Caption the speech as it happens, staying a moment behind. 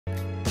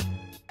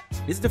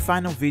This is the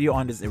final video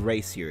on this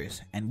array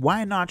series, and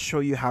why not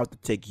show you how to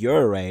take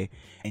your array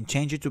and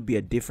change it to be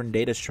a different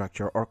data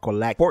structure or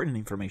collect important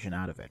information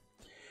out of it.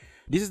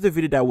 This is the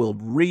video that will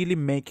really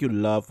make you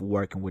love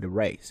working with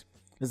arrays.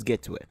 Let's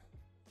get to it.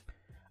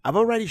 I've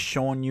already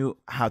shown you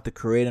how to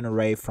create an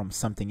array from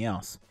something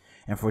else,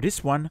 and for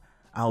this one,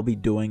 I'll be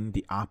doing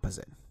the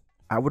opposite.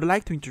 I would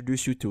like to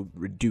introduce you to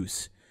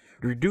reduce.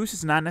 Reduce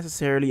is not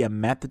necessarily a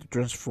method to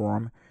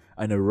transform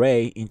an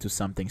array into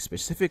something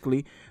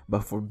specifically,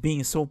 but for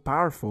being so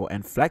powerful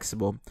and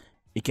flexible,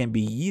 it can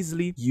be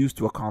easily used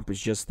to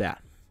accomplish just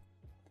that.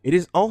 It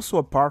is also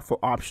a powerful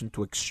option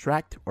to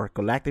extract or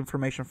collect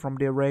information from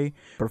the array,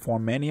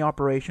 perform many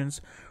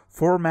operations,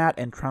 format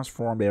and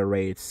transform the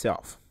array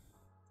itself.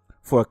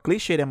 For a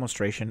cliche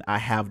demonstration, I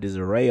have this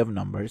array of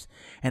numbers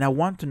and I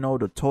want to know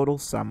the total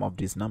sum of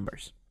these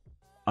numbers.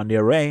 On the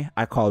array,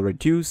 I call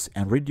reduce,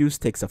 and reduce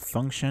takes a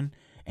function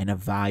and a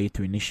value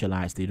to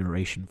initialize the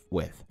iteration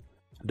with.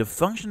 The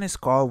function is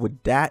called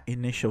with that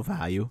initial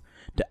value,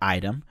 the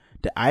item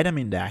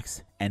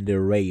index, and the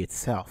array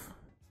itself.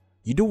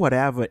 You do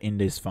whatever in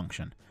this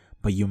function,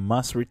 but you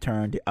must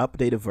return the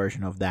updated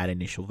version of that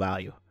initial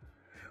value.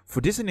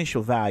 For this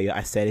initial value,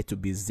 I set it to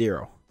be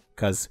 0,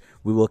 because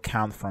we will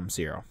count from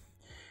 0.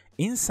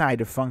 Inside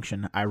the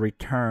function, I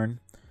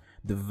return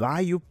the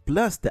value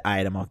plus the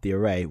item of the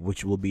array,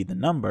 which will be the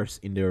numbers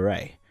in the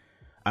array.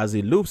 As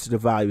it loops, the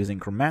value is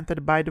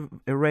incremented by the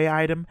array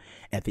item.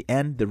 At the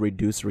end, the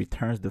reduce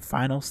returns the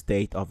final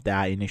state of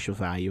that initial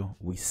value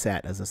we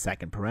set as a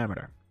second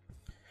parameter.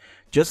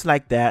 Just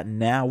like that,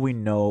 now we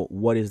know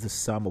what is the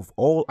sum of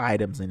all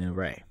items in an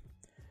array.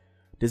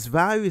 This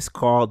value is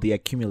called the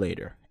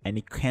accumulator, and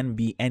it can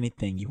be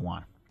anything you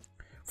want.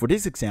 For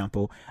this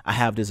example, I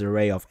have this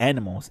array of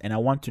animals and I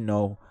want to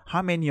know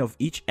how many of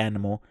each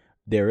animal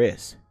there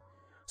is.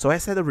 So I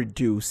set a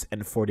reduce,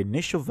 and for the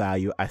initial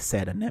value, I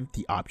set an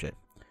empty object.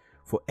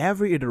 For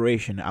every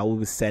iteration, I will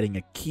be setting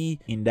a key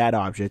in that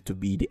object to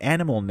be the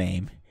animal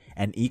name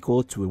and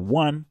equal to a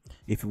 1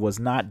 if it was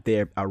not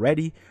there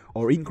already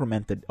or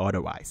incremented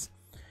otherwise.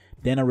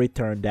 Then I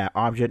return that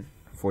object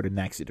for the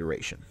next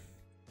iteration.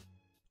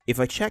 If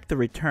I check the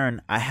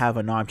return, I have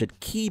an object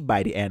key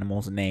by the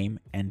animal's name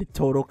and the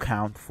total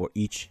count for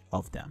each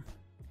of them.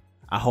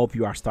 I hope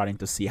you are starting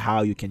to see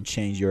how you can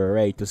change your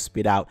array to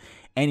spit out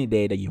any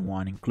data you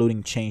want,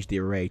 including change the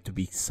array to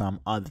be some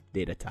other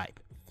data type.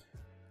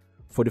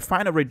 For the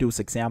final reduce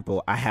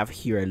example, I have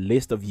here a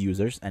list of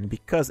users, and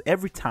because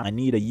every time I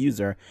need a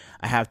user,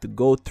 I have to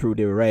go through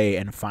the array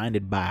and find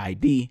it by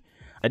ID,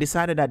 I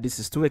decided that this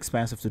is too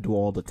expensive to do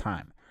all the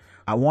time.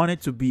 I want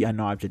it to be an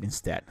object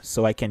instead,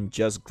 so I can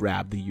just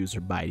grab the user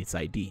by its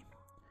ID.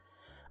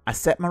 I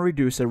set my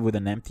reducer with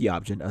an empty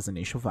object as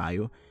initial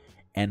value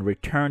and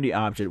return the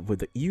object with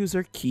the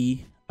user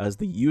key as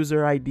the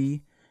user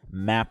ID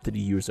mapped to the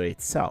user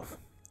itself.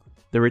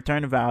 The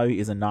return value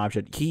is an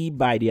object key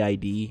by the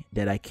ID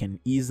that I can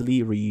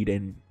easily read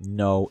and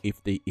know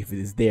if it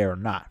is there or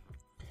not.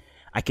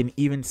 I can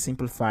even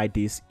simplify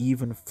this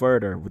even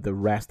further with the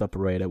rest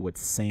operator with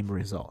the same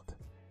result.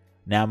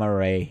 Now my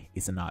array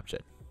is an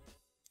object.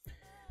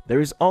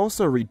 There is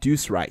also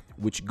reduce right,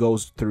 which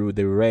goes through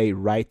the array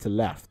right to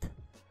left,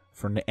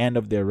 from the end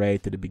of the array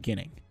to the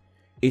beginning.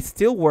 It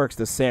still works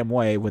the same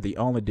way, with the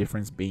only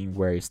difference being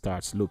where it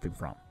starts looping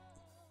from.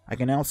 I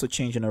can also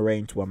change an array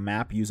into a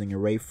map using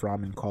array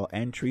from and call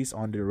entries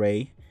on the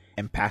array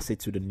and pass it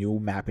to the new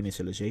map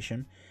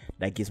initialization.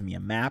 That gives me a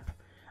map.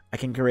 I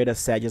can create a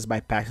set just by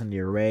passing the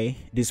array.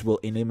 This will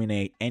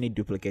eliminate any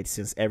duplicates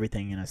since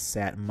everything in a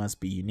set must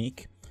be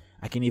unique.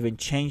 I can even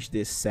change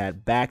this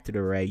set back to the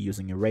array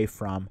using array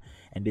from,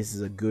 and this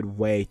is a good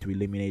way to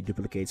eliminate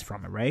duplicates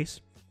from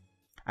arrays.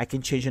 I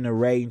can change an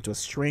array into a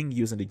string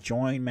using the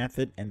join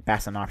method and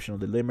pass an optional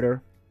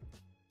delimiter.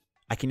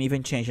 I can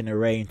even change an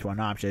array into an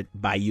object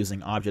by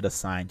using object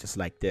assign, just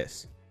like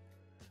this.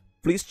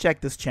 Please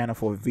check this channel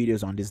for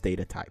videos on these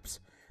data types.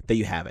 There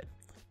you have it.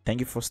 Thank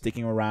you for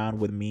sticking around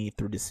with me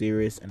through this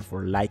series and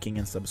for liking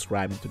and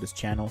subscribing to this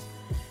channel.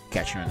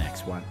 Catch you in the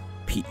next one.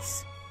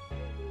 Peace.